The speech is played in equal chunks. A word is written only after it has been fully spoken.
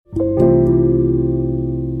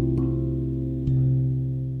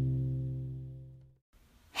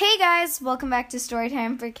guys, welcome back to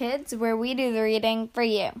Storytime for Kids, where we do the reading for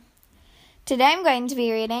you. Today I'm going to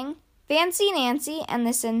be reading Fancy Nancy and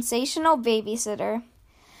the Sensational Babysitter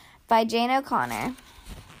by Jane O'Connor.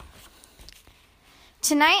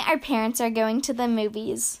 Tonight our parents are going to the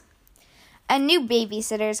movies. A new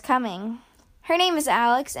babysitter is coming. Her name is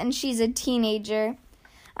Alex and she's a teenager.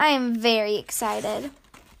 I am very excited.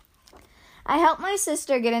 I help my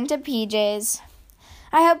sister get into PJs.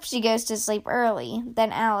 I hope she goes to sleep early.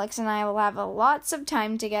 Then Alex and I will have lots of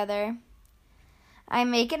time together. I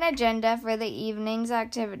make an agenda for the evening's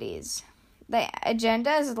activities. The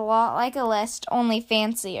agenda is a lot like a list, only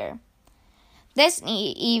fancier. This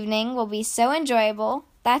evening will be so enjoyable.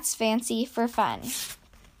 That's fancy for fun.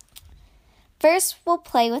 First, we'll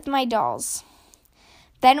play with my dolls.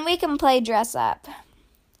 Then we can play dress up.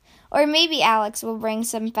 Or maybe Alex will bring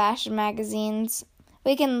some fashion magazines.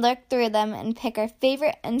 We can look through them and pick our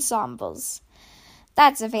favorite ensembles.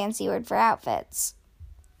 That's a fancy word for outfits.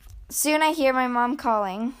 Soon I hear my mom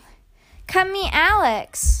calling, "Come meet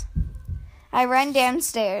Alex." I run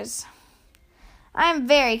downstairs. I'm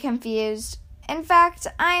very confused. In fact,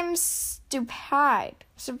 I'm stupefied.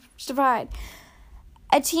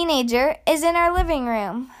 A teenager is in our living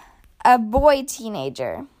room. A boy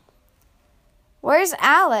teenager. "Where's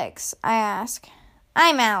Alex?" I ask.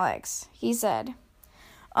 "I'm Alex," he said.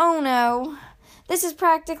 Oh no, this is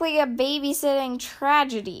practically a babysitting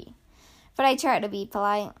tragedy. But I try to be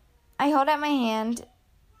polite. I hold out my hand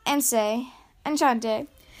and say, "Enchanté."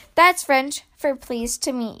 That's French for pleased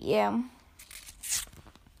to meet you.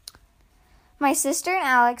 My sister and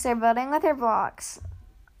Alex are building with her blocks.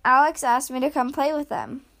 Alex asked me to come play with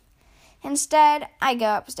them. Instead, I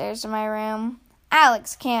go upstairs to my room.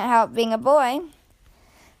 Alex can't help being a boy.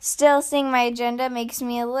 Still, seeing my agenda makes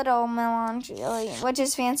me a little melancholy, which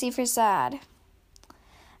is fancy for sad.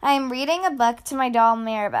 I am reading a book to my doll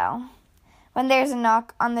Maribel when there's a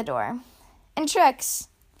knock on the door. "Intrix,"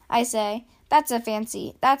 I say. That's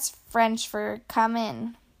French for come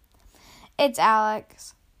in. It's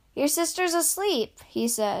Alex. "Your sister's asleep," he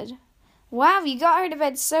said. "Wow, you got her to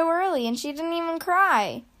bed so early and she didn't even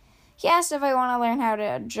cry." He asked if I want to learn how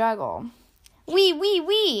to juggle.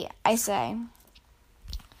 Oui, I say.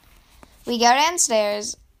 We go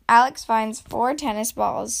downstairs. Alex finds 4 tennis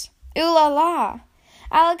balls. Ooh la la!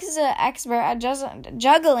 Alex is an expert at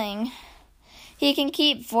juggling. He can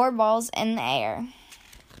keep 4 balls in the air.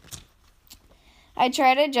 I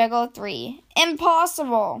try to juggle 3.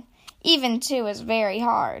 Impossible! Even 2 is very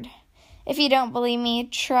hard. If you don't believe me,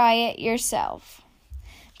 try it yourself.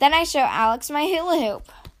 Then I show Alex my hula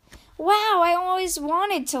hoop. "Wow, I always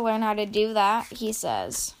wanted to learn how to do that," he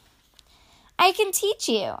says. "I can teach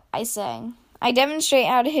you," I say. I demonstrate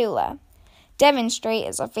how to hula. Demonstrate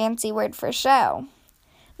is a fancy word for show.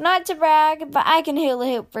 Not to brag, but I can hula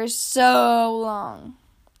hoop for so long.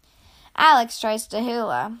 Alex tries to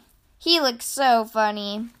hula. He looks so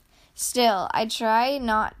funny. Still, I try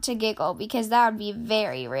not to giggle because that would be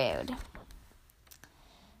very rude.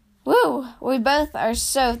 Woo! We both are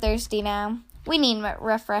so thirsty now. We need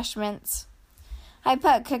refreshments. I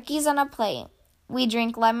put cookies on a plate. We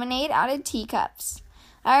drink lemonade out of teacups.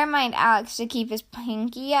 I remind Alex to keep his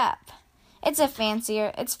pinky up. It's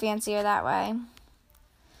fancier that way.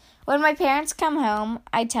 When my parents come home,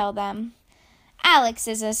 I tell them, "Alex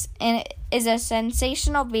is a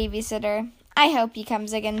sensational babysitter. I hope he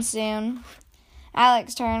comes again soon."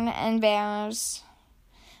 Alex turns and bows.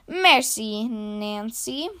 "Merci,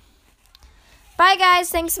 Nancy." Bye, guys.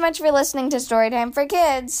 Thanks so much for listening to Storytime for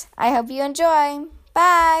Kids. I hope you enjoy.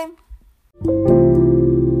 Bye.